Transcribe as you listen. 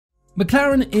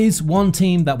McLaren is one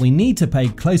team that we need to pay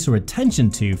closer attention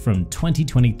to from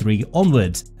 2023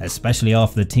 onwards, especially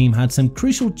after the team had some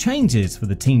crucial changes for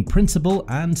the team principal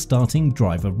and starting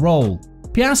driver role.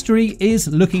 Piastri is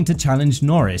looking to challenge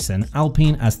Norris and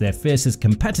Alpine as their fiercest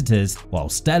competitors, while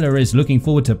Stella is looking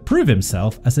forward to prove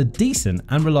himself as a decent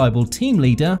and reliable team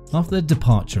leader after the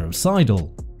departure of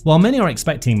Seidl. While many are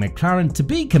expecting McLaren to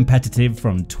be competitive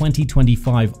from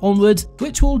 2025 onwards,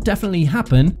 which will definitely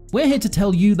happen, we're here to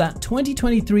tell you that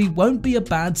 2023 won't be a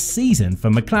bad season for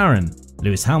McLaren.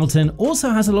 Lewis Hamilton also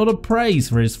has a lot of praise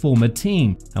for his former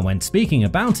team, and when speaking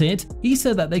about it, he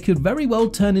said that they could very well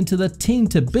turn into the team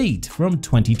to beat from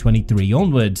 2023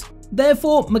 onwards.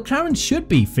 Therefore, McLaren should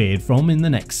be feared from in the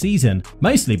next season,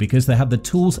 mostly because they have the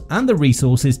tools and the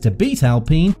resources to beat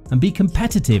Alpine and be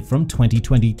competitive from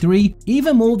 2023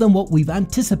 even more than what we've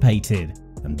anticipated.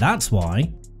 And that's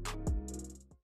why